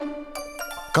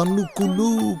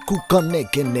Kanukulu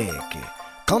kukaneke neke.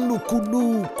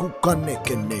 Kanukulu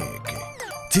kukaneke neke.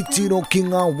 Titiro ki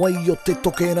ngā wai o te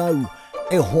toke rau,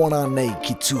 e hora nei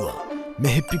ki tua. Me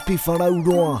he pipi wharau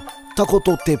roa,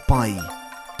 takoto te pai,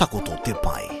 takoto te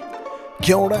pai.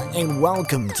 Kia ora and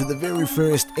welcome to the very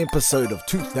first episode of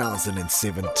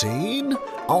 2017.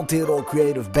 Aotearoa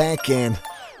Creative back and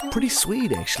pretty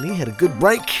sweet actually. Had a good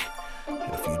break,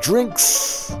 had a few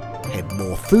drinks, had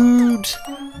more food,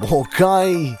 more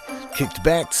kai, kicked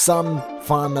back, sun,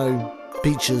 whānau,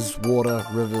 beaches, water,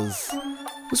 rivers.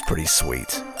 It was pretty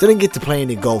sweet. Didn't get to play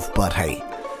any golf, but hey,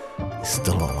 there's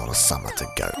still a lot of summer to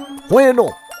go.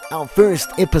 Whenua, our first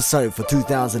episode for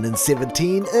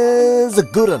 2017 is a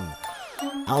good one.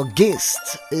 Our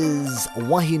guest is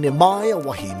Wahine Mai,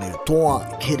 Wahine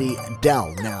Toa Kiri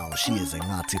Dell. Now, she is a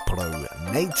Ngāti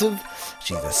Porou native.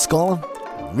 She's a scholar,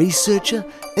 researcher,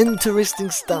 interesting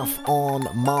stuff on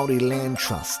Maori land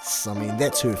trusts. I mean,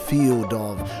 that's her field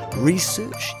of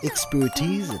research,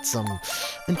 expertise. It's some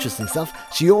interesting stuff.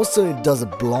 She also does a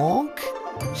blog.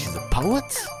 She's a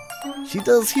poet. She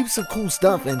does heaps of cool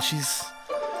stuff, and she's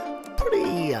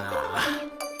pretty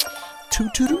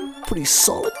tuturu, pretty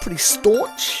solid, pretty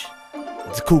staunch.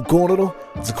 It's a cool kōrero,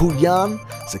 it's a cool yarn.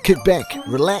 So kick back,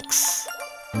 relax,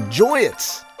 enjoy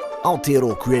it.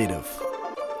 Aotearoa Creative.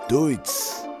 Do it.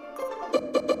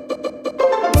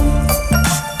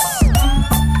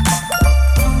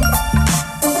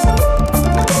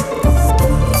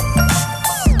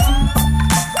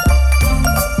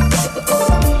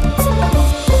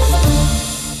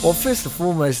 Well, first and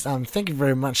foremost, thank you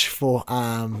very much for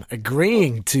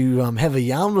agreeing to have a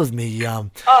yarn with me. Oh,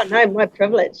 no, my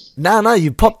privilege. No,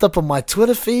 you popped up on my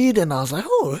Twitter feed, and I was like,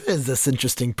 oh, who is this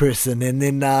interesting person? And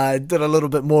then I did a little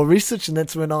bit more research, and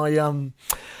that's when I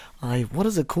what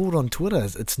is it called on Twitter?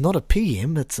 It's not a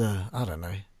PM, it's a, I don't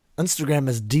know. Instagram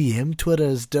is DM, Twitter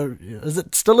is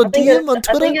it still a DM on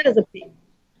Twitter? I think it is a PM.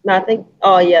 No,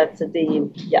 it's a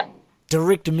DM, yeah.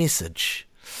 Direct message.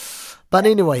 But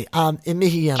anyway, I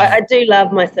do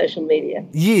love my social media.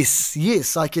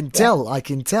 Yes, I can tell,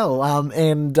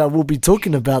 and we'll be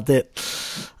talking about that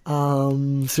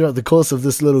throughout the course of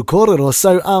this little kōrero.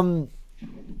 So,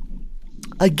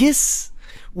 I guess,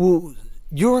 well,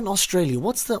 you're in Australia.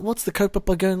 What's the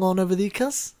kaupapa going on over there,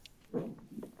 cuz?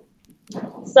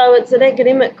 So it's an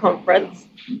academic conference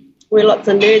where lots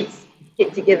of nerds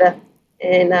get together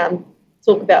and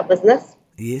talk about business.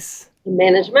 Yes. And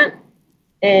management.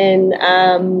 And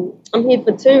I'm here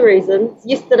for two reasons.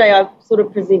 Yesterday I sort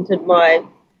of presented my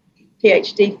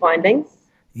PhD findings.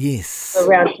 Yes. A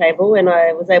round table, and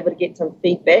I was able to get some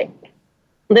feedback.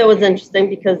 That was interesting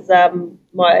because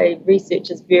my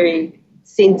research is very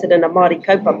centred in a Māori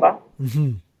kaupapa,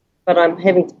 but I'm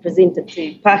having to present it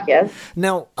to Pākehā.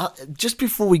 Now, just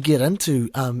before we get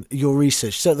into your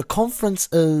research, so the conference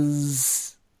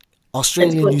is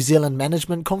Australian New Zealand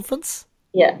Management Conference?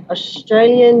 Yeah,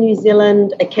 Australian New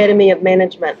Zealand Academy of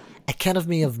Management.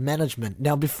 Academy of Management.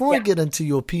 Now, before I get into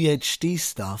your PhD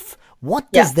stuff,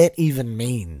 what does that even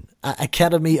mean?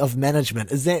 Academy of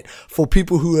Management. Is that for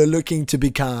people who are looking to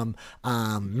become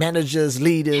managers,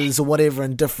 leaders, or whatever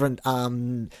in different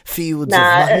fields of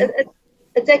life?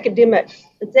 It's academics.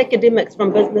 It's academics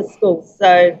from business schools.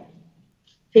 So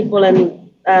people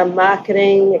in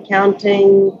marketing,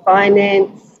 accounting,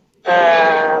 finance,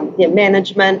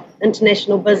 management,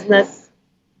 international business,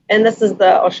 and this is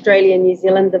the Australian New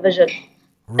Zealand division.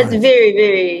 Right. It's very,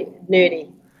 very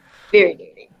nerdy,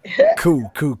 very nerdy.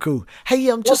 Cool. Hey,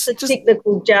 just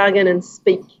technical jargon and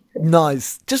speak.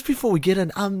 Nice. Just before we get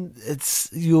in, it's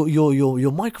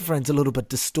your microphone's a little bit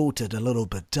distorted, a little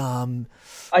bit.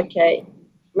 Okay,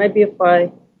 maybe if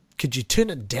I could you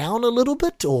turn it down a little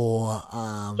bit, or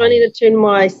do I need to turn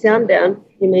my sound down?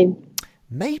 You mean?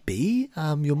 Maybe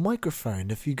your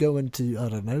microphone, if you go into, I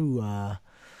don't know,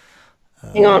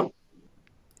 hang on,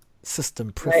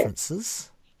 system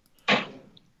preferences, and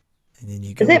then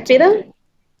you go. Is that better?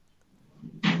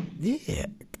 Yeah.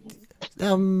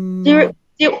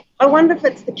 I wonder if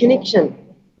it's the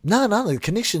connection. No, the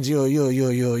connections. You're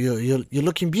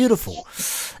looking beautiful.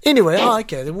 Anyway,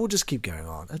 okay, then we'll just keep going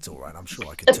on. That's all right. I'm sure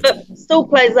I can. If it still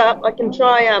plays up, I can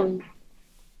try.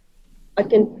 We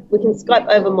can Skype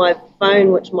over my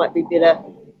phone, which might be better.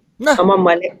 No. I'm on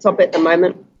my laptop at the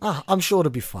moment. I'm sure it'll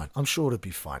be fine.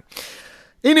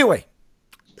 Anyway,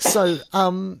 so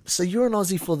you're an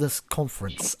Aussie for this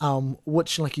conference,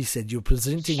 which, like you said, you're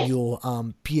presenting your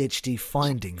PhD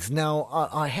findings. Now,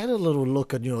 I had a little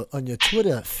look on your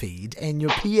Twitter feed, and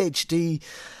your PhD,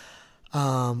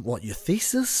 your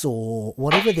thesis or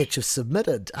whatever that you've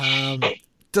submitted,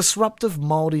 disruptive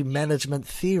Maori management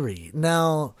theory.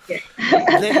 Now,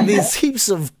 there's heaps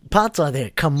of pātai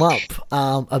that come up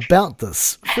about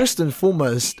this. First and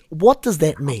foremost, what does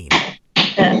that mean?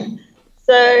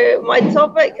 So my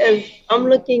topic is, I'm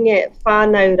looking at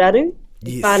whānau raru,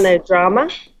 whānau drama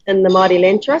in the Māori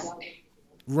Land Trust.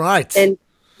 Right. And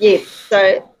yes,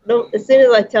 so as soon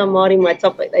as I tell Māori my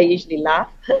topic, they usually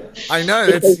laugh. I know,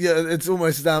 it's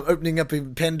almost opening up a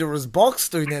Pandora's box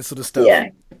doing that sort of stuff. Yeah,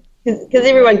 because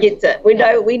everyone gets it. We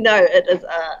know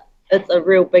it's a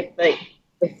real big thing.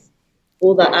 It's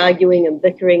all the arguing and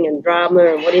bickering and drama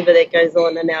and whatever that goes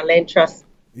on in our land trust.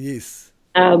 Yes.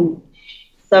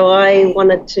 So I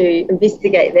wanted to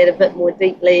investigate that a bit more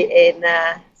deeply and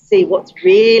see what's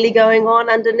really going on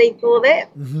underneath all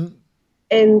that. Mm-hmm.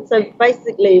 And so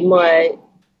basically my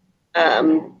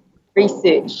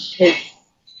research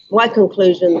my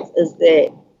conclusions is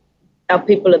that our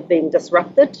people have been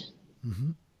disrupted.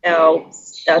 Mm-hmm. Our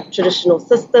traditional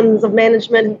systems of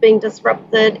management have been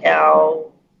disrupted.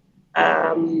 Our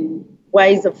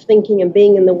ways of thinking and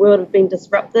being in the world have been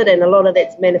disrupted, and a lot of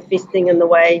that's manifesting in the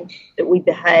way that we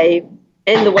behave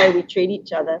and the way we treat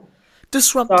each other.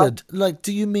 Disrupted? So,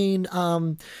 do you mean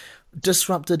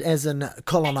disrupted as in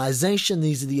colonization?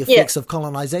 These are the effects of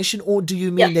colonization, or do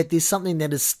you mean that there's something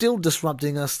that is still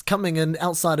disrupting us, coming in,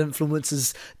 outside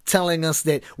influences telling us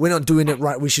that we're not doing it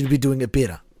right, we should be doing it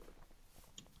better?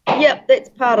 Yeah, that's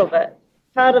part of it.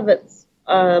 Part of it's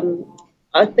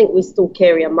I think we still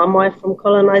carry a mamae from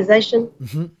colonization.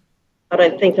 Mm-hmm. I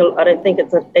don't think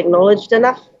it's acknowledged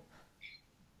enough,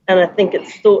 and I think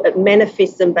it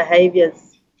manifests in behaviours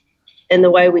in the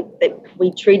way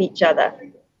we treat each other.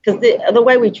 Because the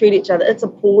way we treat each other, it's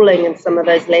appalling in some of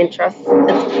those land trusts.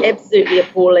 It's absolutely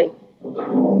appalling.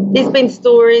 There's been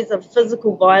stories of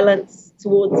physical violence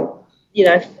towards,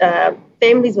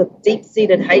 families with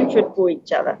deep-seated hatred for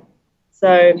each other.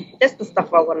 So that's the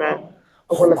stuff I want to say.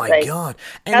 Oh my God!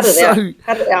 And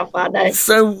cut it out, whānau.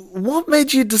 So, what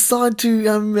made you decide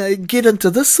to get into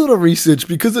this sort of research?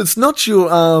 Because it's not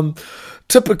your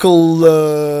typical.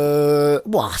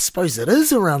 I suppose it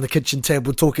is around the kitchen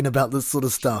table talking about this sort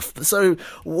of stuff. So,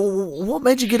 what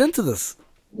made you get into this?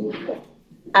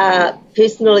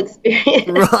 Personal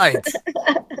experience. Right.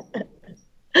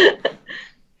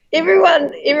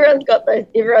 Everyone's got the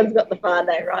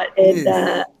whānau, right? And.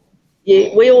 Yes.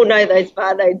 We all know those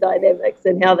whānau dynamics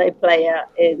and how they play out,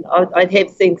 and I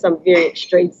have seen some very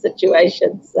extreme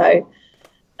situations. So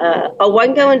I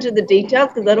won't go into the details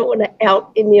because I don't want to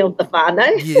out any of the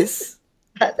whānau. Yes.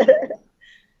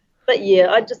 But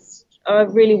yeah, I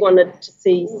really wanted to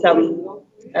see some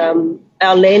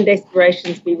our land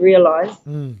aspirations be realised,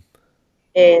 and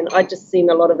I just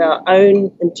seen a lot of our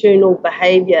own internal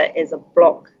behaviour as a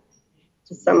block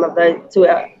to some of those, to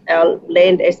our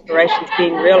land aspirations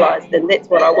being realised, and that's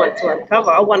what I want to uncover.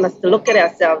 I want us to look at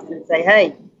ourselves and say,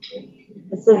 hey,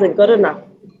 this isn't good enough.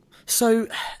 So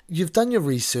you've done your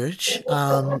research,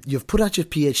 you've put out your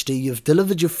PhD, you've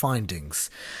delivered your findings.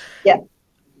 Yeah.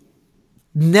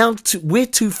 Now, where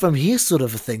to from here sort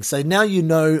of a thing? So now you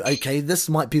know, okay, this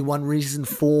might be one reason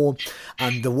for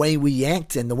the way we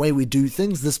act and the way we do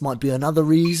things. This might be another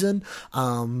reason.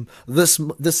 This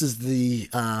is the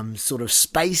sort of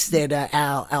space that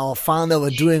our whānau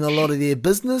are doing a lot of their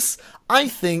business. I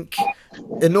think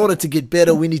in order to get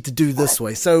better, we need to do this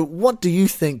way. So what do you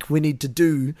think we need to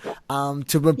do to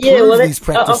improve these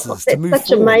practices, to move forward? That's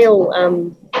such a male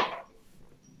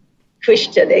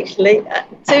question, actually.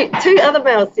 Two other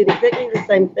males said exactly the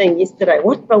same thing yesterday.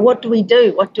 What do we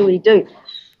do? What do we do?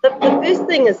 The first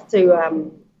thing is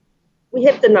to we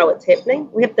have to know it's happening.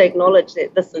 We have to acknowledge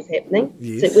that this is happening.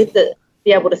 Yes. So we have to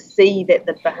be able to see that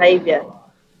the behaviour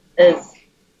is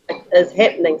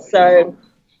happening. So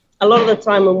a lot of the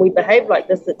time when we behave like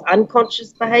this, it's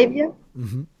unconscious behaviour.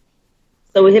 Mm-hmm.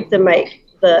 So we have to make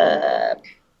the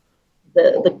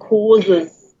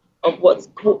causes of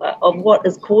what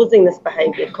is causing this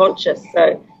behaviour conscious.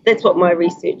 So that's what my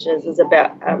research is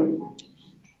about,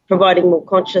 providing more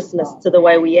consciousness to the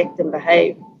way we act and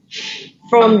behave.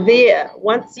 From there,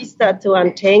 once you start to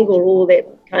untangle all that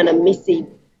kind of messiness,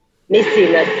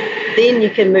 then you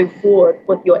can move forward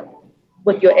with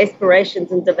your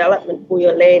aspirations and development for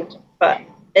your land. But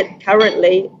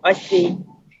currently, I see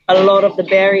a lot of the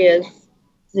barriers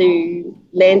to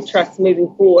land trusts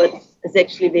moving forward is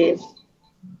actually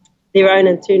their own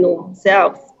internal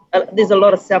selves. There's a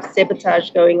lot of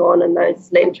self-sabotage going on in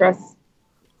those land trusts.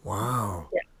 Wow.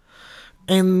 Yeah.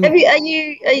 And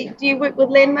do you work with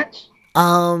land much?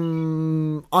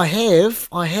 I have.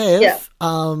 Yeah.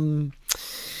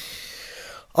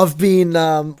 I've been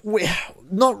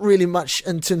not really much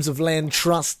in terms of land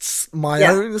trusts, my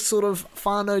own sort of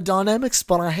whānau dynamics,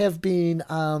 but I have been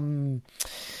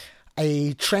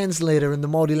a translator in the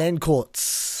Maori land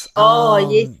courts.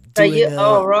 Yes.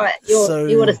 So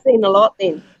you would have seen a lot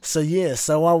then. So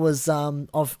I was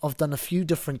I've done a few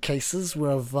different cases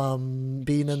where I've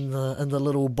been in the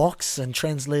little box and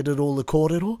translated all the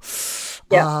kōrero.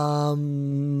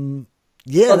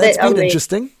 That's been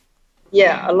interesting.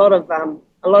 Yeah, a lot of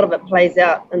it plays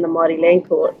out in the Māori land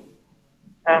court.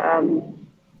 They're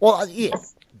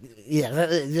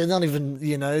not even,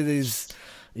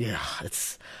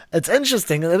 it's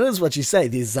interesting. It is what you say.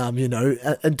 There's,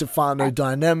 into whānau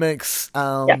dynamics.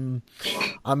 I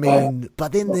mean,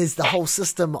 but then there's the whole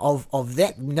system of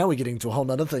that. Now we're getting to a whole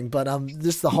other thing, but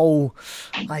just the whole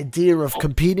idea of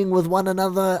competing with one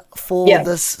another for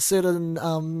this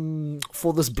certain,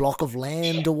 for this block of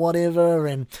land or whatever.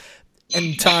 And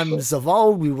in times of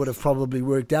old, we would have probably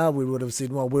worked out. We would have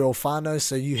said, well, we're all whānau,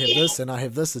 so you have this and I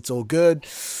have this. It's all good.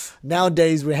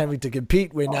 Nowadays, we're having to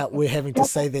compete. We're having to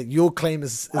say that your claim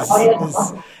is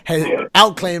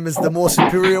our claim is the more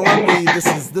superior one.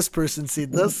 This person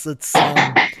said this. It's not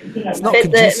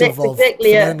conducive of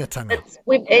whanaungatanga.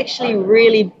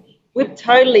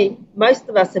 Most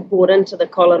of us have bought into the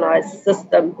colonised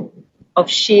system of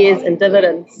shares and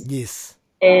dividends. Yes.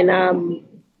 And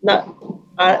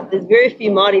there's very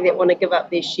few Māori that want to give up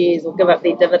their shares or give up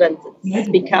their dividends. It's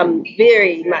become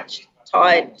very much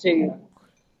tied to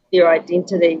their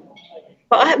identity.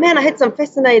 But I had some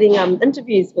fascinating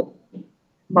interviews with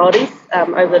Māoris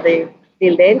over their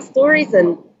land stories,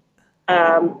 and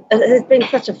it has been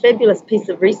such a fabulous piece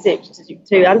of research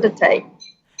to undertake.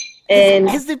 And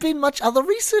has there been much other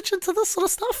research into this sort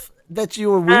of stuff that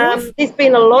you're aware of? There's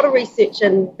been a lot of research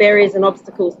in barriers and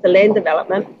obstacles to land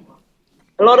development.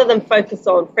 A lot of them focus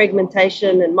on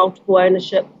fragmentation and multiple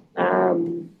ownership,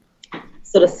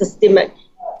 sort of systemic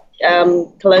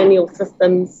colonial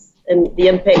systems and the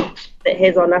impact that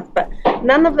has on us. But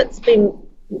none of it's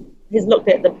has looked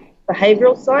at the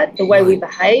behavioural side, the way we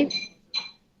behave.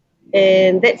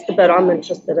 And that's the bit I'm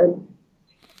interested in,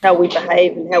 how we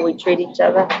behave and how we treat each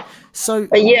other.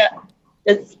 But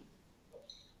it's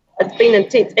been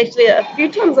intense. Actually, a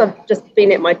few times I've just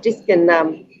been at my desk and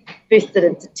bursted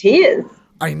into tears.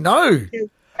 I know. Is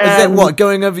that what,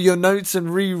 going over your notes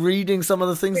and rereading some of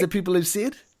the things that people have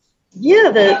said?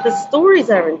 Yeah, the stories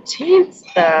are intense,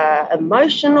 they're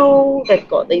emotional, they've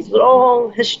got these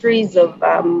long histories of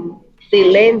their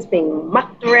lands being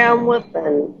mucked around with,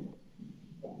 and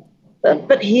a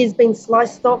bit here's been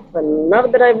sliced off and another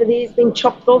bit over there's been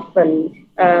chopped off, and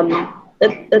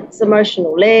it's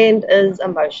emotional. Land is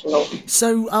emotional.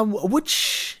 So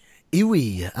which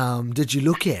iwi did you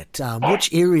look at?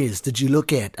 Which areas did you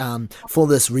look at for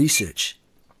this research?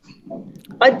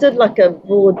 I did like a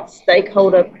broad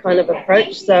stakeholder kind of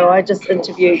approach. So I just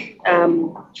interviewed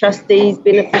trustees,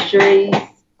 beneficiaries.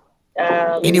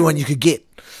 Anyone you could get.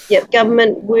 Yeah,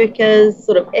 government workers,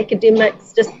 sort of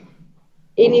academics, just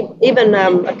even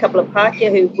a couple of Pākehā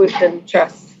who worked with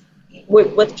trusts.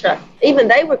 Even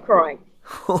they were crying.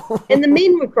 And the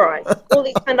men were crying. All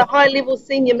these kind of high-level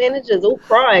senior managers all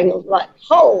crying. I was like,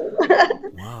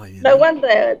 wow, yeah. No wonder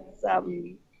it's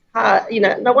hard.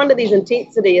 No wonder there's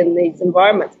intensity in these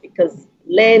environments, because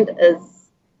land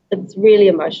it's really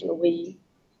emotional.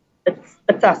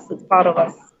 It's us. It's part of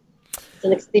us. It's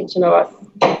an extension of us.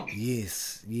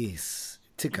 Yes.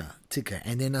 Tika.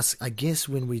 And then I guess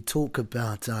when we talk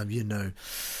about,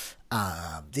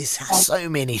 there's so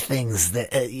many things that,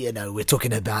 we're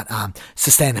talking about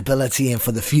sustainability and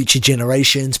for the future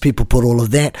generations. People put all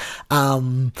of that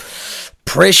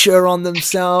pressure on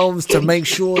themselves to make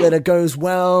sure that it goes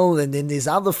well. And then there's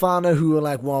other whānau who are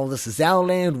like, well, this is our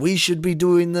land. We should be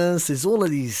doing this. There's all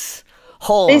of these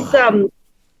There's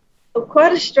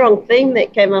quite a strong theme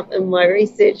that came up in my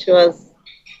research was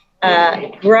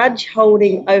grudge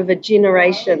holding over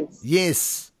generations.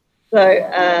 Yes. So,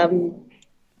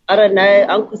 I don't know,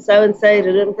 Uncle so-and-so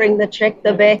didn't bring the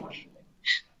tractor back,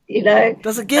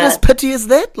 Does it get as pity as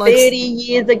that? Like 30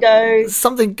 years ago.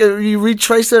 Something, you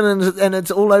retrace it and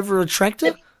it's all over a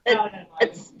tractor?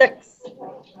 It sticks.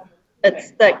 It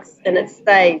sticks and it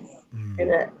stays.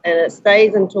 And it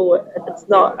stays until it's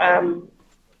not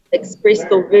expressed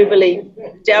or verbally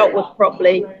dealt with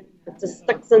properly. It just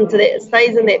sticks into that, it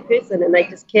stays in that person, and they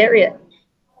just carry it.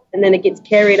 And then it gets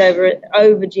carried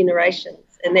over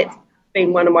generations. And that's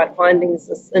been one of my findings,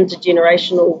 this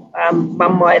intergenerational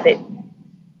mamae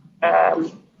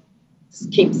that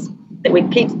just keeps that we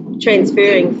keep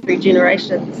transferring through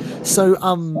generations. So,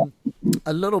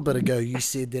 a little bit ago, you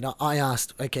said that I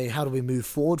asked, okay, how do we move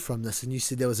forward from this? And you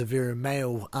said there was a very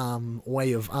male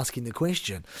way of asking the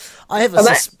question. I have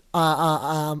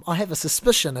I have a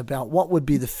suspicion about what would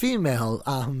be the female,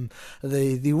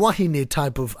 the wahine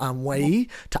type of way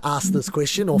to ask this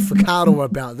question, or whakaaro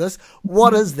about this.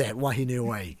 What is that wahine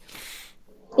way?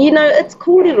 It's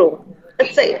kōrero.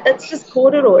 It's just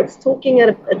kōrero. It's talking,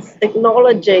 it's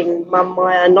acknowledging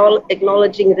mamaia,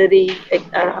 acknowledging riri,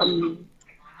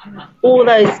 all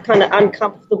those kind of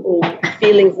uncomfortable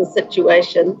feelings and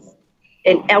situations,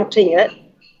 and outing it.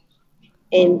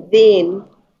 And then,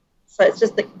 so it's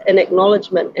just an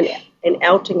acknowledgement and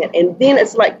outing it. And then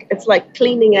it's like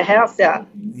cleaning a house out.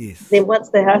 Yes. Then once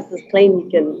the house is clean, you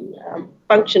can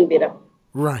function better.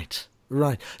 Right.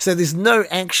 Right. So there's no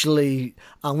actually,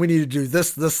 we need to do this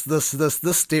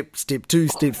step 2,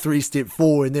 step 3, step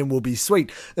 4, and then we'll be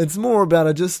sweet. It's more about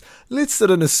let's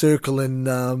sit in a circle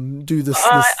and do this.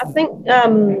 I think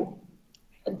the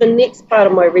next part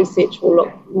of my research will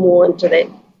look more into that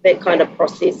kind of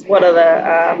process. What are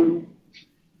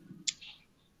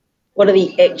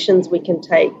the actions we can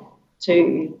take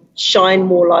to shine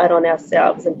more light on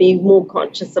ourselves and be more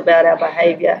conscious about our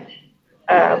behaviour?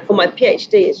 For my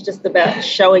PhD, it's just about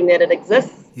showing that it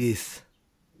exists. Yes.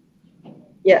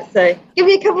 Yeah, so give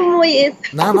me a couple more years.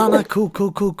 No,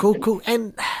 cool.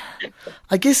 And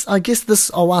I guess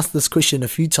I'll ask this question a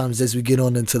few times as we get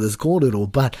on into this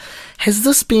kōrero, but has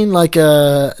this been like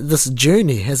this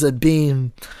journey? Has it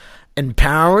been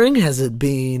empowering? Has it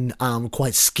been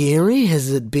quite scary?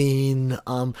 Has it been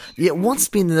what's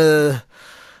been the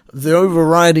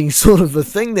overriding sort of a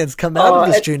thing that's come out of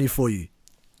this journey for you?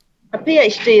 A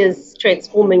PhD is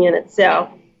transforming in itself,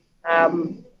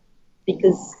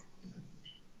 because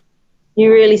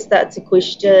you really start to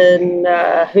question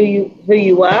who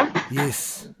you are.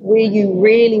 Yes. Where you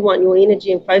really want your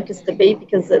energy and focus to be,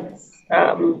 because it's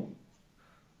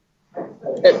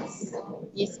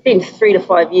you spend 3 to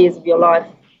 5 years of your life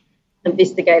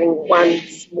investigating one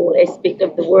small aspect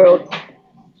of the world,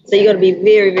 so you got to be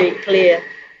very, very clear.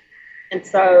 And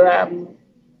so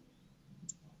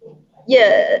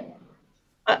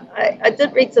I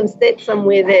did read some stats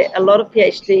somewhere that a lot of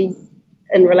PhDs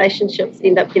in relationships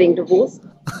end up getting divorced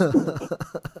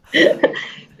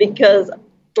because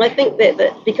I think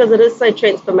that because it is so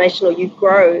transformational, you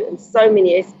grow in so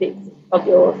many aspects of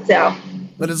yourself.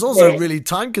 But it's also really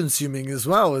time consuming as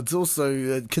well. It's also,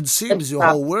 it consumes your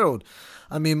whole world.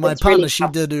 I mean, my partner,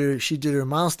 really she did her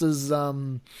master's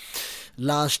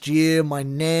last year. My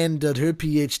nan did her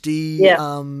PhD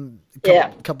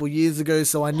a couple of years ago,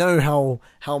 so I know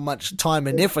how much time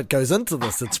and effort goes into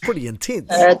this. It's pretty intense.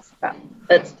 It's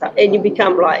tough. And you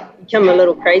become a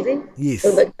little crazy. Yes. A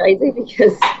little bit crazy,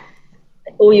 because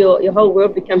all your whole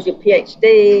world becomes your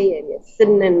PhD, and you're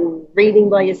sitting and reading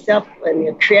by yourself, and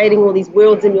you're creating all these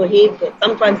worlds in your head that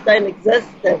sometimes don't exist.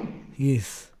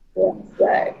 Yes. Yeah,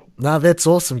 so. No, that's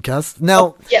awesome, Kaz.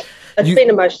 Now, it's been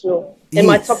emotional. And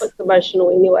my topic's emotional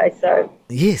anyway, so.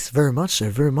 Yes, very much so,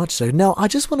 very much so. Now, I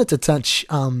just wanted to touch,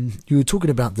 you were talking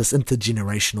about this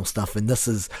intergenerational stuff, and this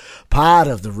is part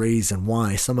of the reason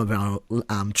why some of our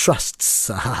trusts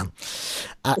are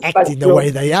acting the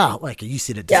way they are. Like you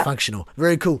said, it's dysfunctional.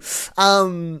 Very cool.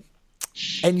 And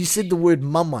you said the word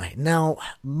mamae. Now,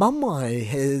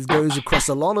 mamae goes across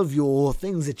a lot of your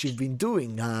things that you've been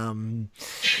doing. I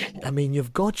mean,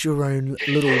 you've got your own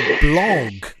little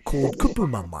blog called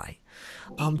Kupumamae.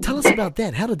 Tell us about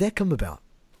that. How did that come about?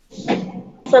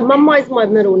 So Mamae is my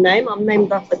middle name. I'm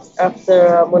named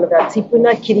after one of our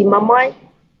tipuna, Kiri Mamae.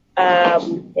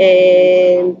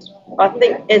 And I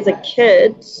think as a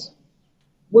kid,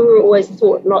 we were always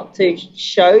taught not to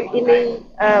show any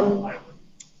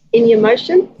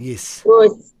emotion. Yes. We're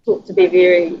always taught to be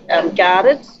very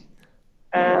guarded.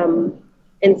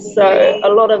 And so a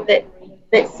lot of that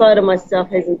side of myself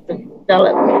hasn't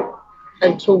developed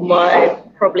until my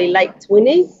probably late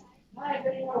 20s.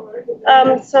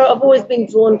 So I've always been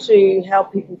drawn to how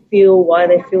people feel, why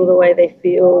they feel the way they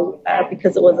feel,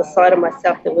 because it was a side of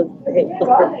myself that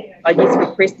I guess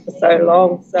repressed for so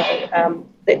long. So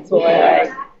that's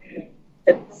why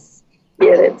I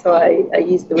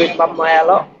use the word mamae a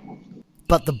lot.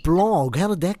 But the blog, how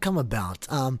did that come about?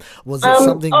 Was it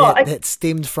something that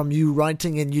stemmed from you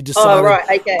writing and you decided,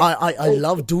 I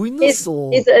love doing this?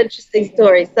 Here's an interesting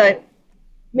story. So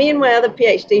me and my other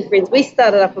PhD friends, we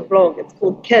started up a blog. It's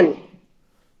called KIN,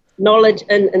 Knowledge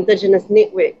in Indigenous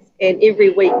Networks. And every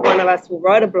week one of us will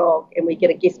write a blog and we get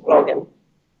a guest blog in.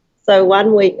 So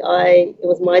one week it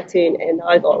was my turn, and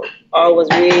I was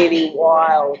really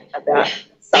wild about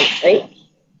something.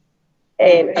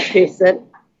 and a person,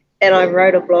 and I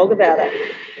wrote a blog about it.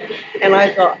 And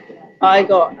I got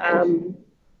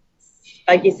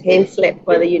I guess hand slapped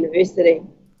by the university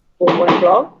for my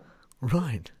blog.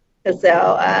 Right. Because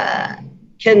our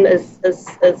kin is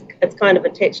it's kind of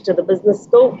attached to the business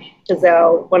school, because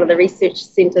one of the research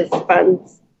centres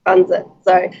funds it.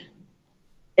 So,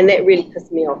 and that really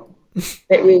pissed me off.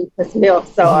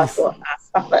 So I thought,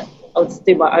 stuff it. I'll just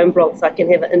do my own blog so I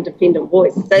can have an independent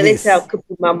voice. So that's how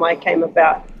Kupumamae came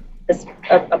about. It's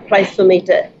a place for me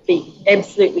to be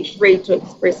absolutely free to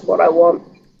express what I want.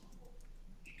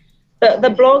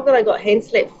 The blog that I got hand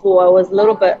slapped for, I was a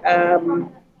little bit, I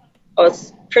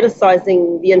was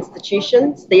criticising the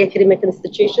institutions, the academic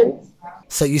institutions.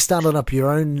 So you started up your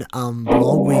own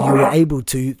blog where you were able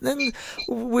to, and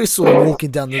we're sort of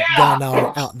walking down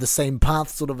the same path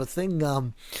sort of a thing.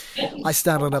 I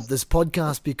started up this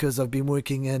podcast because I've been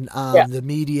working in the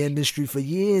media industry for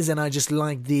years, and I just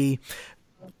like the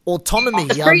autonomy,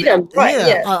 freedom,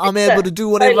 right? I'm able to do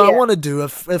whatever I want to do.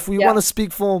 If we want to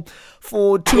speak for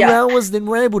 2 hours, then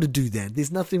we're able to do that.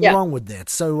 There's nothing wrong with that.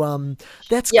 So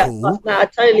that's cool. No, I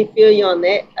totally feel you on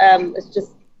that. It's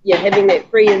just having that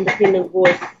free, independent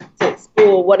voice to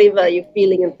explore whatever you're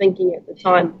feeling and thinking at the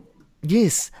time.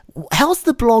 Yes. How's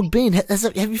the blog been?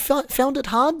 Have you found it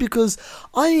hard? Because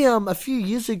I a few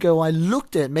years ago I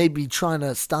looked at maybe trying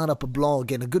to start up a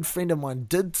blog, and a good friend of mine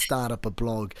did start up a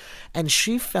blog, and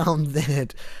she found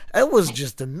that it was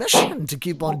just a mission to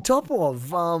keep on top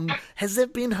of. Has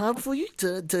that been hard for you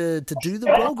to do the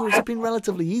blog, or has it been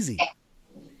relatively easy?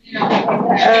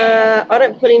 I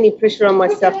don't put any pressure on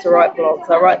myself to write blogs.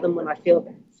 I write them when I feel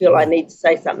I need to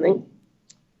say something.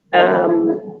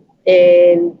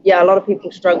 And a lot of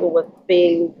people struggle with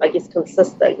being, I guess,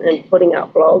 consistent and putting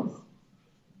out blogs.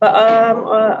 But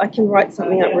I can write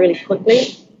something up really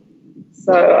quickly.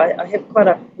 So I have quite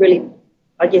a really,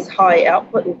 I guess, high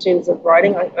output in terms of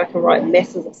writing. I can write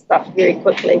masses of stuff very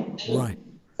quickly. Right.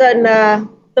 So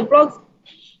the blogs,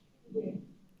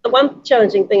 the one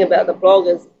challenging thing about the blog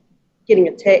is getting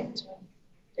attacked.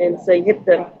 And so you have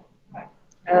to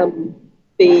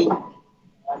be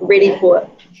ready for it.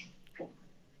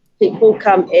 People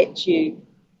come at you,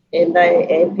 and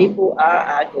people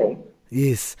are ugly.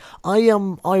 Yes, I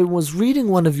was reading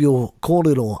one of your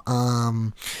kōrero,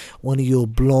 one of your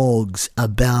blogs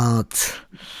about,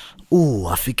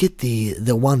 I forget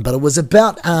the one, but it was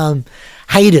about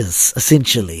haters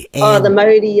essentially. And the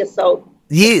Maori assault.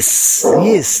 Yes,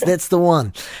 that's the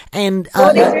one. And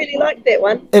I really liked that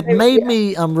one. It made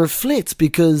me reflect,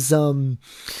 because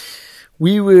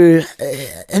we were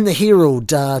in the Herald,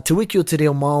 Te Wiki o Te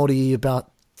Reo Māori, about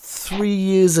 3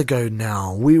 years ago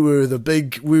now. We were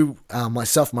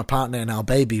myself, my partner, and our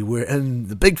baby were in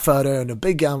the big photo and a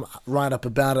big write-up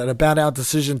about it, about our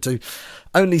decision to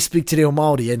only speak Te Reo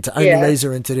Māori and to only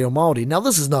laser in Te Reo Māori. Now,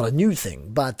 this is not a new thing,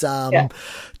 but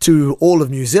to all of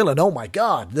New Zealand, oh my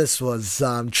God, this was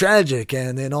tragic.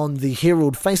 And then on the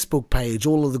Herald Facebook page,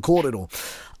 all of the kōrero.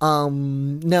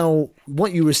 Now,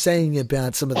 what you were saying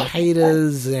about some of the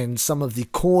haters and some of the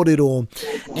kōrero,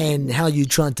 and how you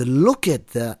tried to look at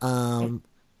the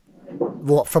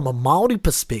from a Maori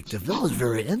perspective, that was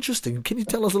very interesting. Can you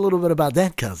tell us a little bit about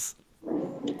that, Cuz?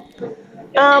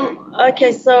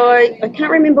 Okay, so I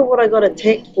can't remember what I got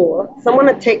attacked for. Someone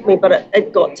attacked me, but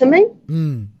it got to me,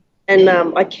 and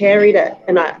I carried it,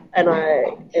 and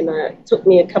it took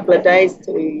me a couple of days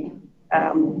to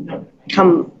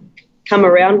come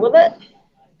around with it.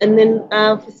 And then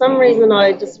for some reason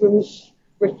I just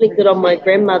reflected on my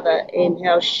grandmother and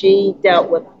how she dealt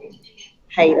with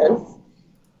haters,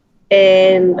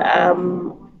 and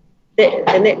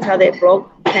that's how that blog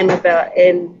came about.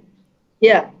 And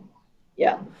it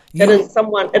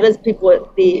is people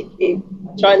they're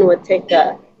trying to attack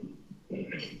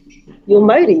your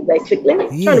Maori, basically,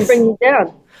 trying to bring you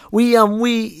down.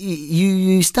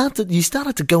 You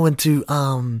started to go into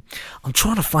I'm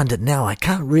trying to find it now. I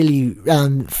can't really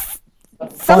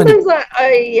Sometimes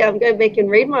I go back and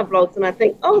read my blogs and I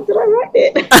think, oh, did I write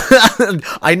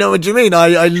that? I know what you mean.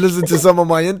 I listen to some of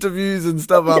my interviews and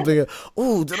stuff. I'm thinking,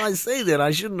 oh, did I say that?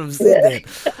 I shouldn't have said that.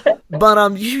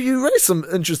 But you raised some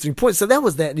interesting points. So that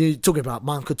was that. You're talking about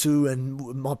Mankutu and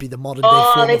might be the modern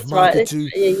day form of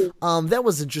Mankutu. Right. That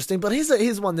was interesting. But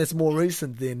here's one that's more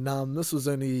recent then. This was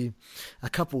only a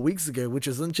couple of weeks ago, which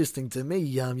is interesting to me.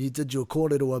 You did your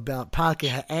kōrero about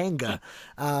Pākehā anger.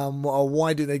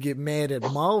 Why do they get mad at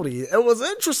Maori? It was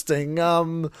interesting.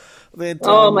 Oh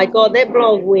my God, that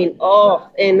blog went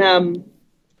off. And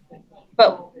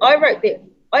but I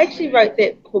actually wrote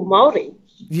that for Maori.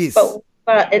 Yes.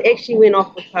 But it actually went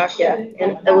off with Pākehā,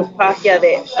 and it was Pākehā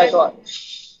that I got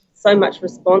so much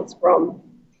response from.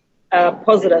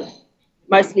 positive,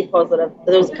 mostly positive.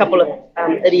 There was a couple of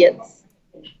idiots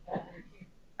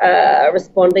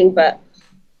responding, but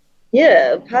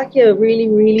yeah, Pākehā really,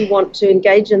 really want to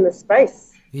engage in the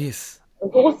space. Yes.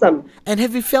 It's awesome. And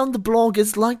have you found the blog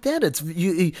is like that? It's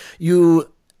you.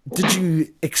 Did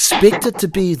you expect it to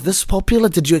be this popular?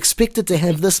 Did you expect it to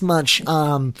have this much?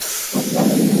 What's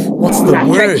the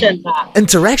word?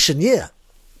 Interaction. Yeah.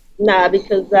 Nah,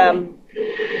 because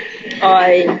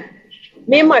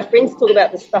me and my friends talk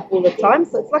about this stuff all the time,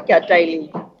 so it's like our daily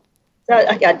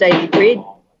bread.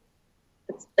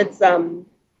 It's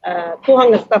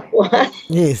kohanga stuff for us.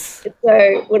 Yes.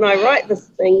 So when I write this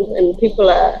thing and people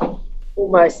are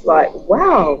almost like,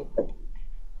 wow,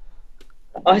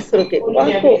 I sort of get, well,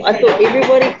 I thought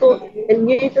everybody thought and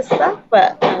knew the stuff,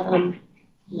 but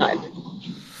no.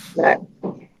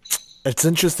 It's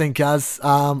interesting, guys.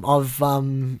 I've,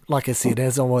 like I said,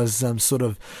 as I was sort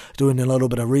of doing a little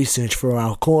bit of research for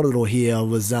our corridor here,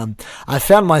 I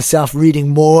found myself reading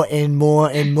more and more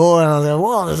and more, and I was like,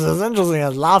 wow, this is interesting. I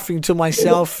was laughing to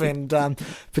myself, and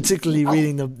particularly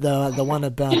reading the one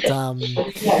about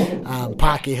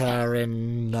Pākehā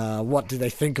and what do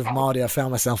they think of Maori. I found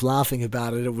myself laughing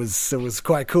about it. It was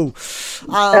quite cool.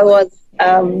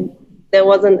 That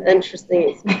was an interesting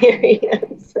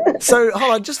experience. So,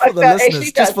 hold on, just for the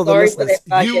listeners,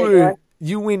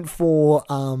 you went for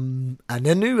a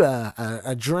whenua,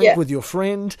 a drink with your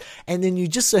friend, and then you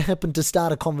just so happened to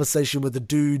start a conversation with a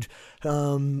dude,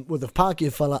 with a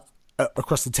Pākehā fella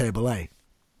across the table, eh?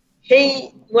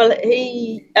 He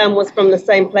was from the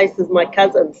same place as my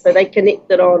cousin, so they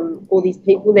connected on all these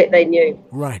people that they knew.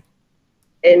 Right.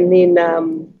 And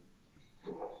then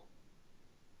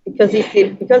because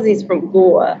he's from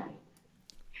Goa,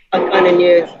 I kind of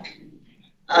knew.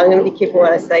 I'm going to be careful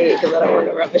what I say because I don't want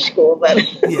to rubbish Goa, but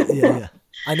yeah.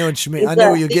 I know what you mean. I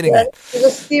know where you're getting at. There's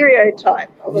a stereotype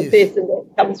of a person that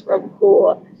comes from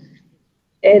Goa,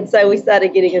 and so we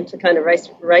started getting into kind of race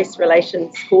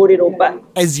relations, cordial. But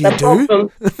as you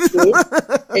do,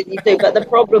 as you do. But the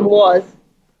problem was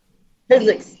his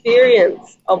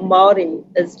experience of Maori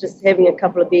is just having a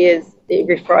couple of beers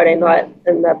every Friday night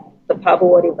in the pub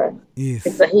or whatever. Yes.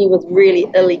 And so he was really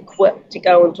ill-equipped to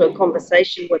go into a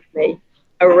conversation with me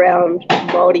around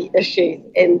Maori issues.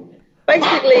 And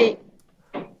basically,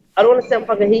 I don't want to sound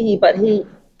whakahihi, but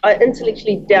I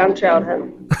intellectually downtrowed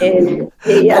him. And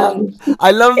he,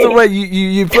 I love the way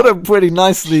you put it pretty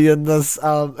nicely in this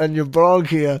in your blog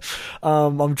here.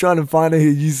 I'm trying to find it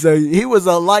here. You say he was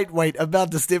a lightweight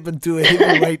about to step into a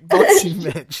heavyweight boxing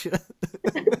match.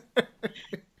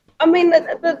 I mean,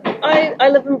 I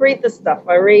live and breathe this stuff.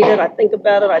 I read it, I think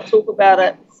about it, I talk about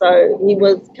it. So he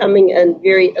was coming in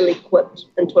very ill-equipped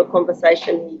into a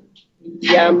conversation.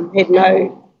 He had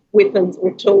no weapons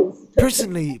or tools.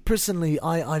 Personally,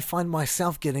 I find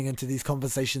myself getting into these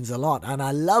conversations a lot, and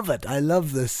I love it. I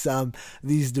love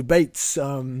these debates,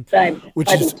 which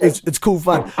it's cool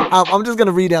fun. I'm just going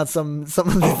to read out some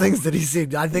of the things that he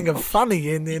said I think are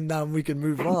funny, and then we can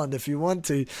move on if you want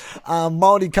to.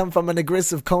 Maori come from an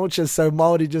aggressive culture, so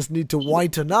Maori just need to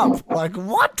whiten up. Like,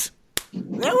 what?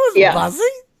 That was buzzy.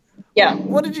 Yeah.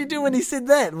 What did you do when he said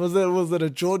that? Was it a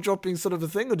jaw-dropping sort of a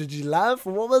thing, or did you laugh,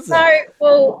 or what was it?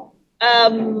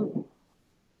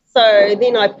 So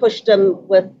then I pushed him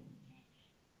with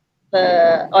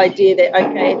the idea that,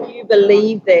 okay, if you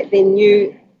believe that, then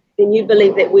you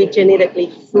believe that we're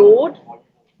genetically flawed,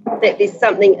 that there's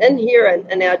something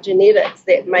inherent in our genetics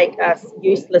that make us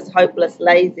useless, hopeless,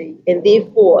 lazy, and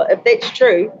therefore, if that's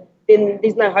true, then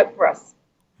there's no hope for us.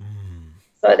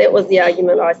 So that was the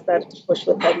argument I started to push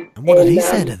with him. And what did he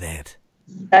say to that?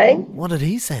 What did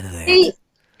he say to that?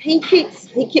 He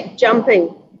kept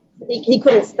jumping. He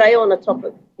couldn't stay on a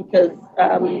topic because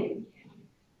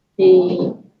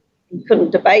he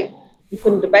couldn't debate. He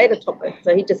couldn't debate a topic,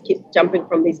 so he just kept jumping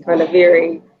from these kind of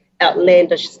very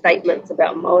outlandish statements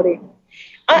about Maori.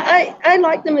 I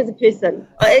liked him as a person.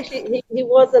 He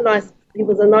was a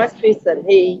nice person.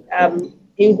 He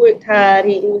worked hard.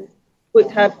 He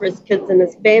worked hard for his kids and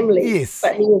his family. Yes.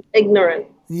 But he was ignorant.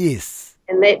 Yes.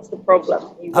 And that's the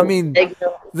problem. I mean,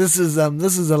 this is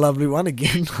a lovely one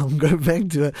again. I'll go back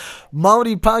to it.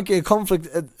 Maori Pākehā conflict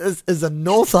is a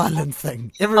North Island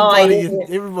thing.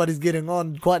 Everybody's getting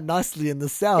on quite nicely in the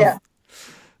South. Yeah.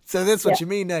 So that's what you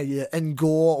mean, yeah. In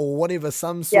Gore or whatever,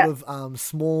 some sort of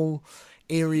small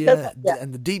area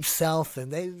in the deep South,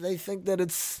 and they think that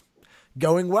it's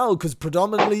going well because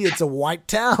predominantly it's a white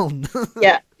town.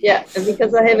 Yeah. And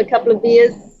because I have a couple of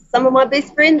beers, some of my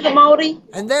best friends are Maori.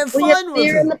 And they're fine with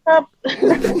it. In the pub.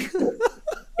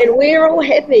 And we're all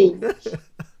happy.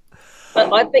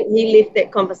 I think he left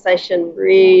that conversation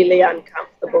really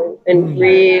uncomfortable and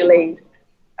really,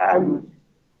 I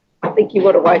think he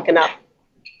would have woken up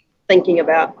thinking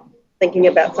about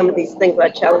some of these things I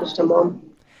challenged him on.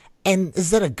 And is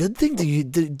that a good thing?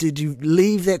 Did you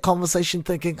leave that conversation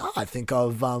thinking, oh, I think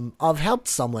I've helped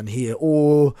someone here,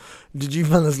 or did you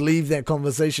fellas leave that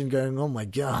conversation going, oh my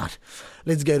God,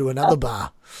 let's go to another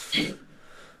bar?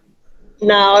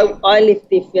 No, I left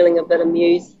there feeling a bit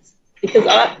amused because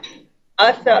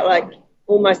I felt like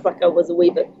almost like I was a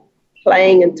wee bit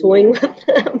playing and toying with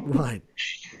him, Right.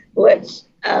 which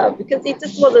because he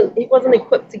wasn't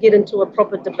equipped to get into a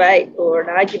proper debate or an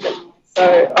argument.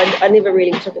 So I never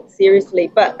really took it seriously,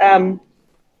 but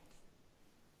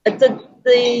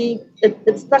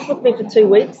it stuck with me for 2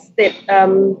 weeks, that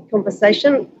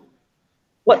conversation.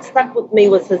 What stuck with me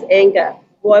was his anger.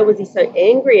 Why was he so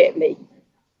angry at me?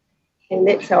 And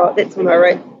that's when I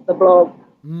wrote the blog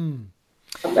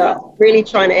about really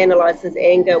trying to analyse his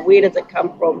anger. Where does it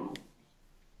come from?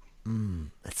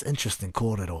 It's interesting,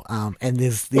 kōrero. And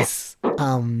there's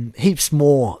heaps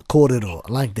more kōrero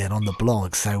like that on the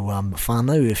blog. So,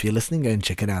 whānau, if you're listening, go and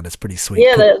check it out. It's pretty sweet.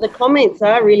 Yeah, the comments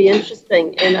are really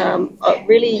interesting, and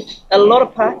really a lot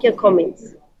of Pākehā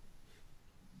comments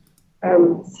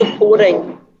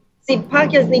supporting. See,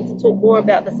 Pākehās need to talk more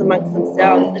about this amongst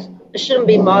themselves. It shouldn't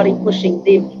be Māori pushing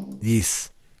them. Yes.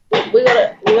 We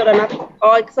got enough.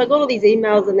 Because I got all these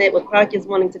emails and that with Pākehās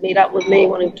wanting to meet up with me,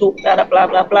 wanting to talk about it, blah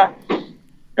blah blah.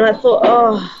 And I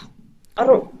thought,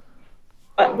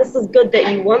 this is good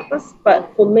that you want this,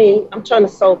 but for me, I'm trying to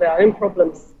solve our own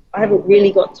problems. I haven't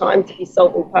really got time to be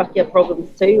solving Pākehā problems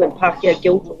too, and Pākehā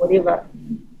guilt or whatever.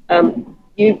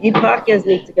 You Pākehās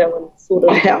need to go and sort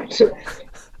it out.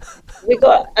 We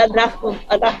got enough on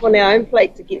our own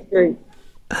plate to get through.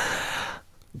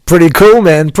 Pretty cool,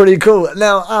 man. Pretty cool.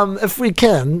 Now, if we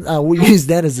can, we'll use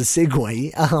that as a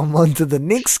segue onto the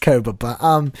next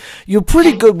kaupapa. You're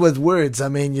pretty good with words. I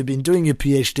mean, you've been doing your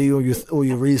PhD or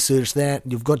your research that.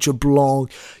 You've got your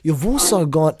blog. You've also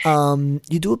got,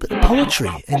 you do a bit of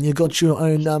poetry, and you've got your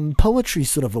own poetry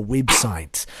sort of a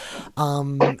website.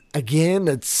 Again,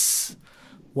 it's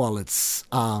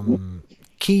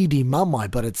Kiri Mamai,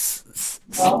 but it's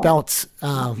spelt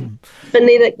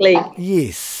phonetically.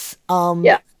 Yes.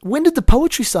 Yeah. When did the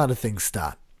poetry side of things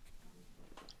start?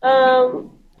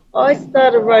 I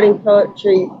started writing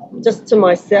poetry just to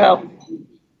myself.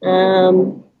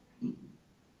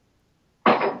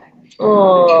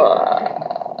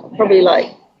 Probably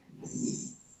like,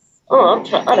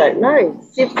 I don't know,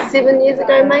 7 years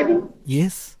ago maybe.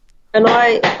 Yes. And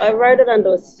I wrote it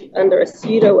under a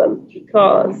pseudonym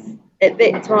because at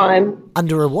that time.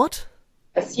 Under a what?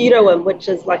 A pseudonym, which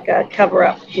is like a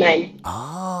cover-up name.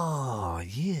 Oh,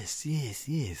 yes. Yeah. It's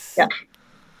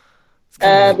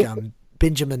kind of like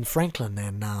Benjamin Franklin,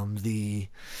 and he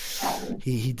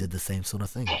did the same sort of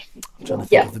thing. I'm trying to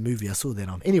think of the movie I saw that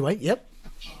on. Anyway, yep.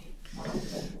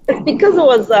 It's because it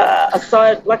was a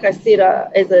side, like I said,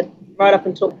 right up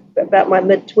until about my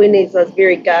mid-20s, I was a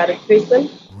very guarded person.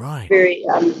 Right. Very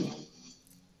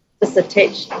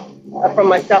disattached from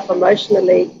myself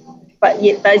emotionally. But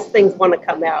yet those things want to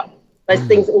come out. Those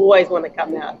things always want to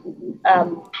come out.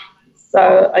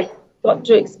 So I got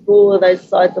to explore those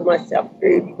sides of myself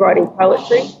through writing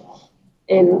poetry.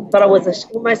 But I was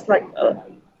almost like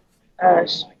I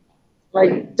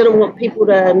didn't want people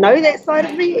to know that side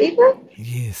of me either.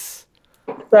 Yes.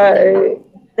 So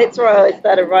that's why I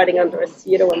started writing under a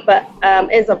pseudonym. But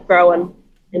as I've grown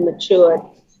and matured,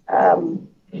 I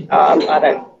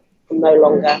no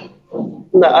longer care.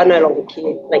 I don't care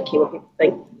what people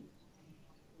think.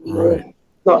 Right.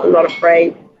 I'm not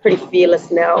afraid. Pretty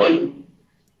fearless now and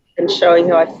showing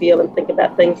how I feel and think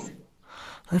about things.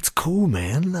 That's cool,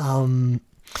 man.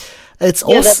 It's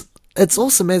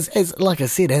awesome. As like I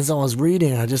said, as I was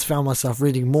reading, I just found myself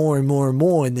reading more and more and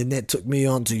more, and then that took me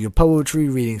on to your poetry,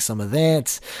 reading some of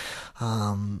that.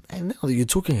 And now that you're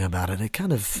talking about it, it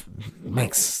kind of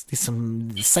makes there's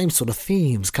some same sort of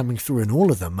themes coming through in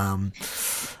all of them.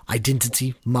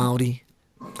 Identity, Maori,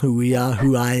 who we are,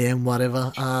 who I am,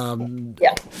 whatever.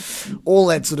 All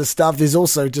that sort of stuff. There's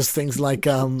also just things like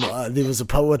there was a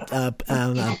poem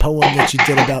that you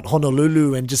did about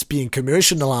Honolulu and just being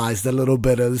commercialized a little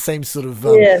bit. The same sort of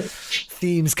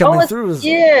themes coming through.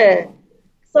 Yeah.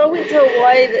 So I went to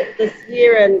Hawaii this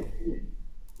year, and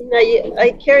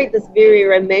I carried this very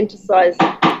romanticized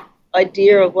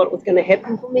idea of what was going to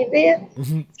happen for me there.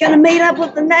 Mm-hmm. It's going to meet up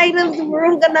with the natives, and we're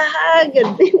all going to hug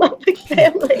and be one big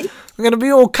family. We're going to be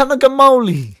all kanaka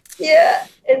maoli. Yeah,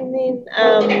 and then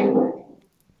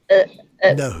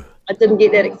no, I didn't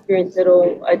get that experience at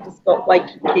all. I just got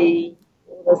Waikiki,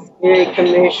 all this very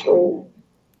commercial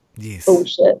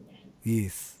bullshit.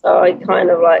 Yes. So I kind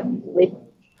of like left.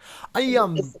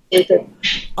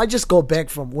 I just got back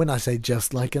from, when I say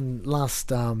just, like in last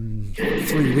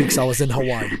 3 weeks I was in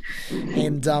Hawaii,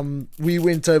 and we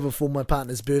went over for my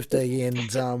partner's birthday,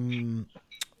 and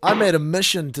I made a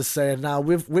mission to say, now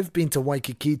we've been to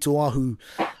Waikiki, to Oahu,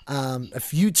 a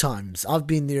few times. I've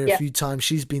been there a few times.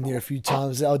 She's been there a few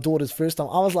times. Our daughter's first time.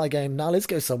 I was like, hey, now let's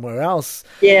go somewhere else.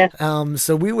 Yeah.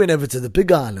 So we went over to the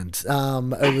Big Island,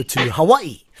 over to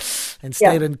Hawaii, and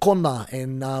stayed in Kona.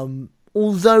 And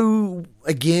although,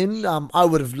 again, I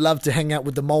would have loved to hang out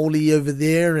with the Maori over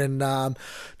there and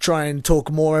try and talk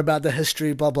more about the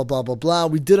history, blah, blah, blah, blah, blah.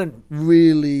 We didn't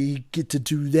really get to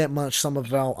do that much. Some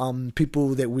of our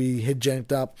people that we had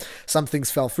janked up, some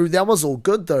things fell through. That was all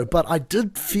good, though. But I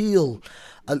did feel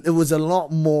it was a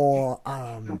lot more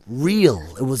real.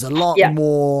 It was a lot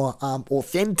more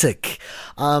authentic.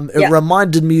 It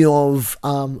reminded me of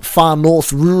far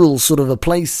north, rural sort of a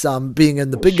place, being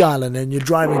in the Big Island, and you're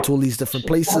driving to all these different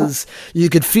places. You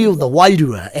could feel the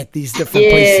wairua at these different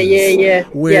places.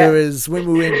 Whereas when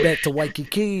we went back to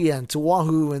Waikiki and to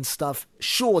Oahu and stuff,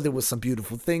 sure, there were some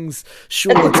beautiful things.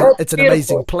 Sure, it's an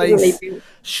amazing place. Really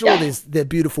sure, they're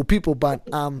beautiful people, but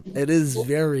it is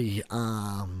very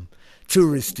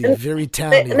touristy, very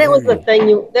towny. And that was the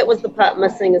thing. That was the part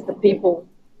missing, is the people.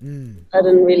 I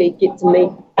didn't really get to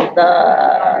meet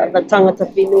the tangata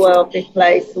whenua of their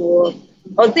place. Or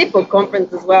I was there for a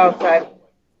conference as well, so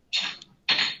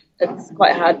it's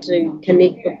quite hard to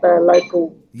connect with the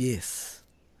local. Yes.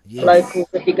 Locals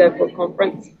if you go for a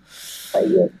conference. But,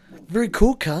 yeah. Very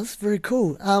cool, cuz. Very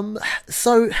cool.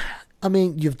 So, I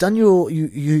mean, you've done your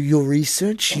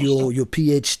research, your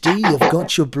PhD, you've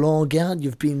got your blog out,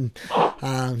 you've been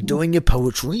doing your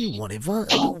poetry, whatever.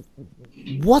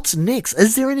 What's next?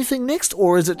 Is there anything next,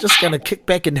 or is it just going to kick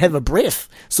back and have a breath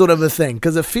sort of a thing?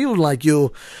 Because I feel like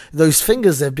those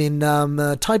fingers have been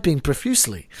typing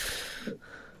profusely.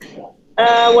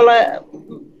 I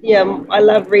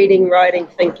love reading, writing,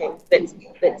 thinking.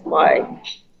 That's my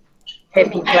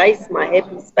happy place, my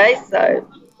happy space. So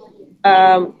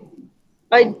I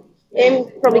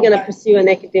am probably going to pursue an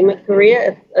academic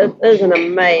career. It is an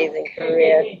amazing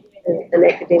career in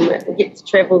academia. We get to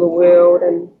travel the world,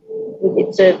 and we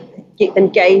get to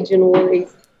engage in all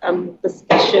these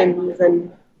discussions.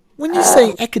 And when you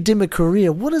say academic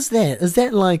career, what is that? Is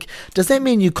that like, does that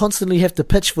mean you constantly have to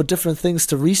pitch for different things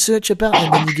to research about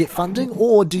and then you get funding?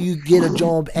 Or do you get a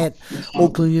job at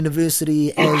Auckland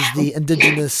University as the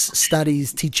Indigenous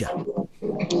Studies teacher?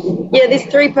 Yeah, there's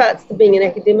three parts to being an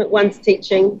academic. One's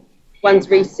teaching, one's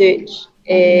research,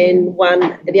 and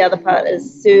the other part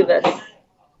is service.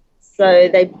 So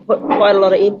they put quite a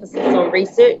lot of emphasis on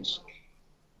research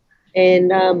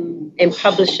and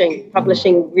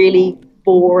publishing really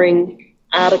boring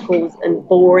articles and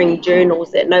boring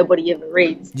journals that nobody ever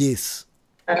reads. Yes.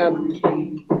 And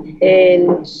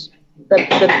the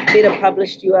better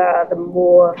published you are, the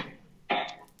more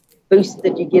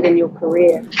boosted you get in your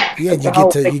career. Yeah,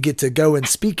 you get to go and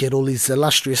speak at all these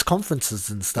illustrious conferences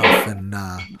and stuff. And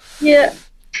yeah,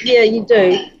 you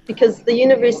do, because the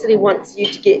university wants you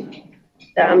to get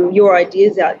your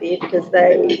ideas out there, because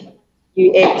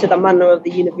you add to the mana of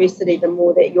the university the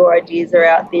more that your ideas are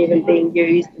out there and being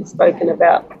used and spoken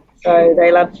about. So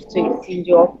they love to send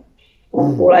you off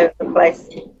all over the place.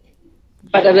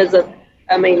 But it is the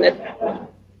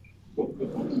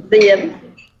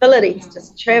ability to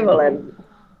just travel and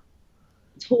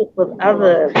talk with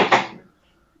others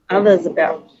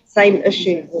about same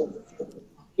issues.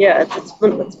 Yeah, it's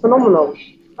phenomenal.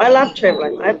 I love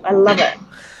traveling. I love it.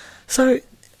 So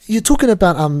you're talking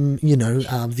about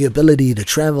the ability to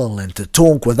travel and to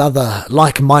talk with other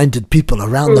like-minded people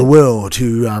around the world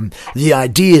who the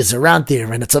ideas are out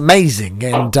there, and it's amazing,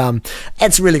 and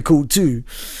it's really cool too.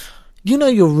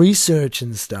 Your research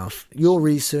and stuff,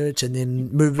 and then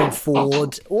moving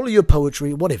forward, all of your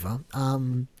poetry, whatever.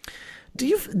 Do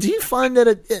you find that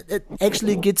it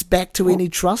actually gets back to any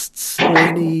trusts or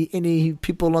any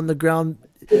people on the ground?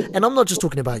 And I'm not just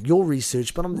talking about your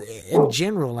research, but in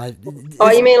general.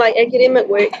 You mean like academic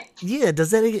work? Yeah.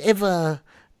 Does that ever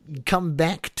come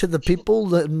back to the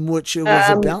people in which it was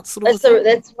about?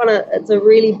 It's a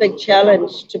really big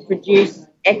challenge to produce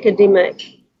academic,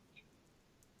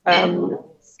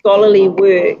 scholarly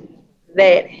work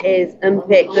that has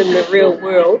impact in the real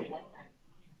world,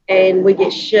 and we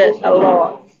get shit a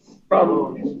lot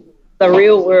from the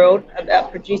real world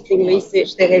about producing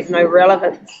research that has no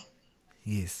relevance.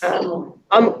 Yes. I'm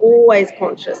always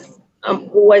conscious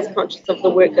of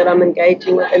the work that I'm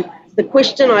engaging with, and the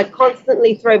question I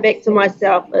constantly throw back to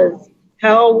myself is,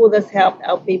 how will this help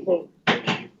our people?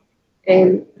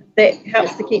 And that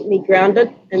helps to keep me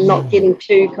grounded and not getting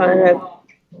too kind of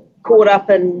caught up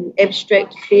in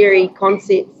abstract fairy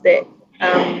concepts that,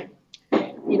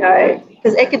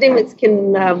 because academics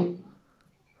can,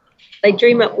 they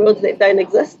dream up worlds that don't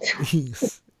exist.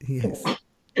 Yes.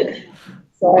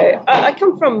 So I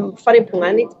come from Wharepunga.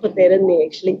 I need to put that in there,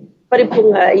 actually.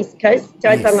 Wharepunga, East Coast,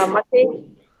 Taitanga Mate.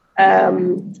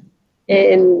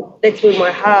 And that's where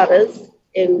my heart is.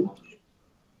 And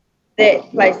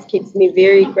that place keeps me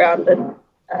very grounded.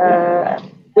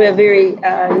 We're a very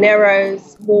narrow,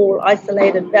 small,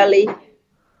 isolated valley.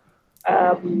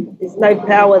 There's no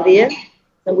power there.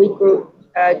 So we grew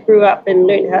up and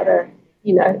learned how to,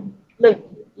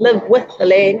 live with the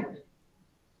land.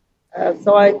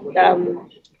 So I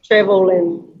travel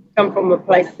and come from a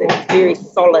place that's very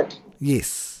solid.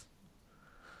 Yes.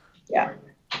 Yeah.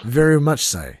 Very much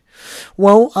so.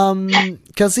 Well,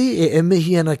 Kazi, e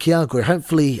mihi ana ki a koe.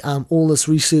 Hopefully, all this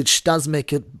research does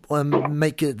make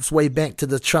its way back to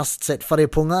the trusts at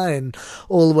Wharepunga and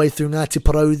all the way through Ngāti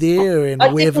Porou there and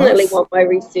I wherever. definitely want my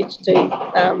research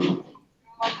too.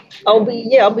 I'll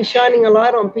be shining a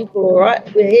light on people, all right?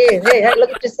 We're here. Hey,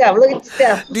 look at yourself.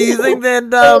 Do you think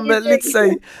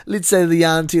that, let's say the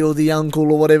auntie or the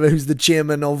uncle or whatever who's the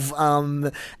chairman of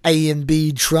A and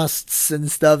B trusts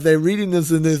and stuff, they're reading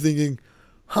this and they're thinking,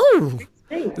 oh,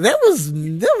 that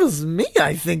was me,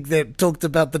 I think, that talked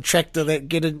about the tractor that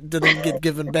didn't get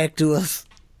given back to us.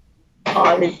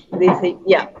 Oh, there's heaps,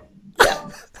 yeah.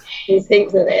 There's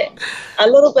heaps of that. A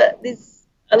little bit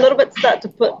start to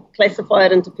classify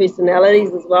it into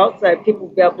personalities as well, so people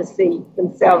will be able to see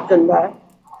themselves in the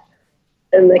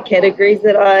categories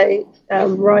that I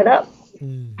write up.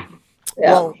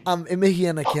 Yeah. Well, e mihi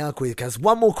ana ki a koe, because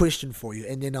one more question for you,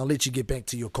 and then I'll let you get back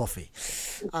to your coffee,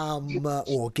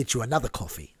 or get you another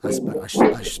coffee. I suppose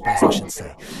I should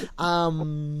say.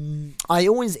 I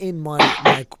always end my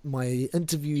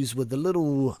interviews with a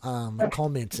little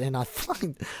comment, and I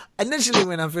find initially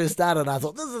when I first started, I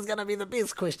thought this is going to be the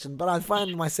best question, but I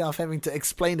find myself having to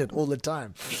explain it all the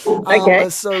time. Okay.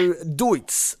 So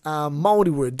doits,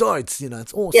 Maori word doits,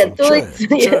 it's awesome. Yeah, doits.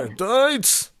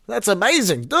 Doits. That's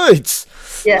amazing, doits.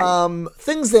 Yeah.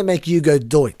 Things that make you go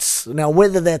doits. Now,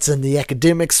 whether that's in the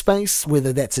academic space,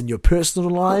 whether that's in your personal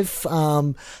life,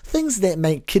 things that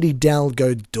make Kiri Dell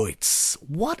go doits.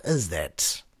 What is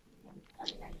that?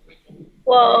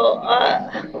 Well,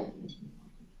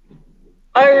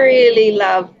 I really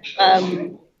love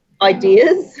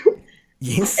ideas.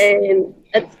 Yes. And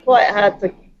it's quite hard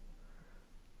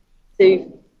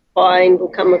to find or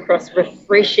come across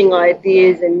refreshing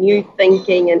ideas and new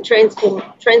thinking and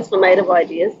transformative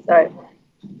ideas. So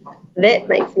that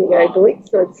makes me go doit.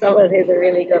 So if someone has a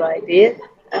really good idea.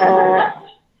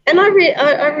 And I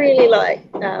really like,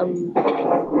 I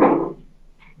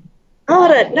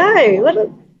don't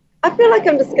know. I feel like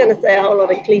I'm just going to say a whole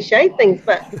lot of cliche things,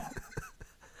 but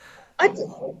I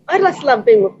just love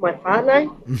being with my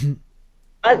whānau. Mm-hmm.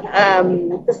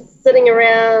 Just sitting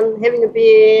around, having a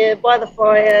beer, by the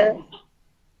fire,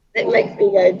 that makes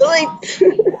me go doit.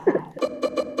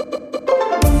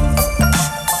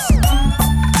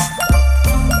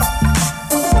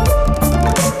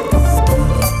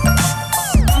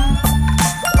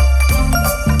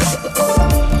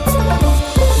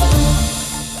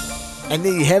 And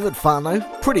there you have it, whānau.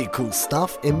 Pretty cool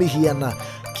stuff. E mihi ana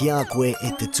ki a koe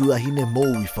e te tuahine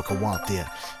mō I whakawātea.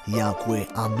 I a koe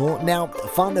anō. Now,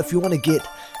 whānau, if you want to get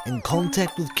in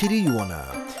contact with Kiri, you want to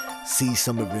see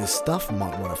some of her stuff, you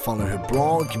might want to follow her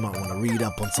blog, you might want to read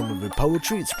up on some of her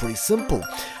poetry. It's pretty simple.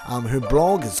 Her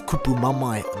blog is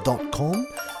Kupumamae.com.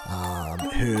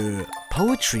 Her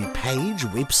poetry page,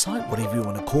 website, whatever you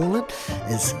want to call it,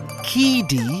 is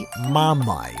Kiri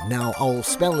Mamai. Now, I'll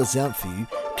spell this out for you.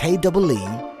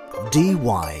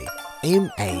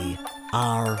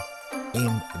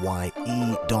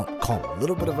 KEEDYMARMYE.com. A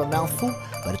little bit of a mouthful,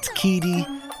 but it's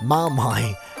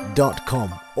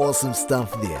KiriMamai.com. Awesome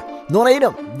stuff there. Nō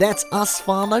reira, that's us,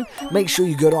 whānau. Make sure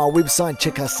you go to our website,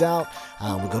 check us out.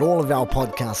 We've got all of our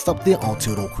podcasts up there,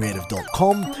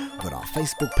 aotearoa.creative.com. We've got our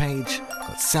Facebook page,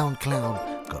 got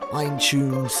SoundCloud, got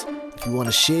iTunes. If you want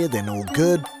to share, then all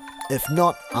good. If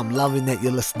not, I'm loving that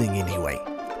you're listening anyway.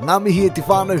 Ngā mihi e te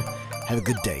whānau. Have a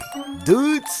good day.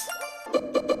 Dudes!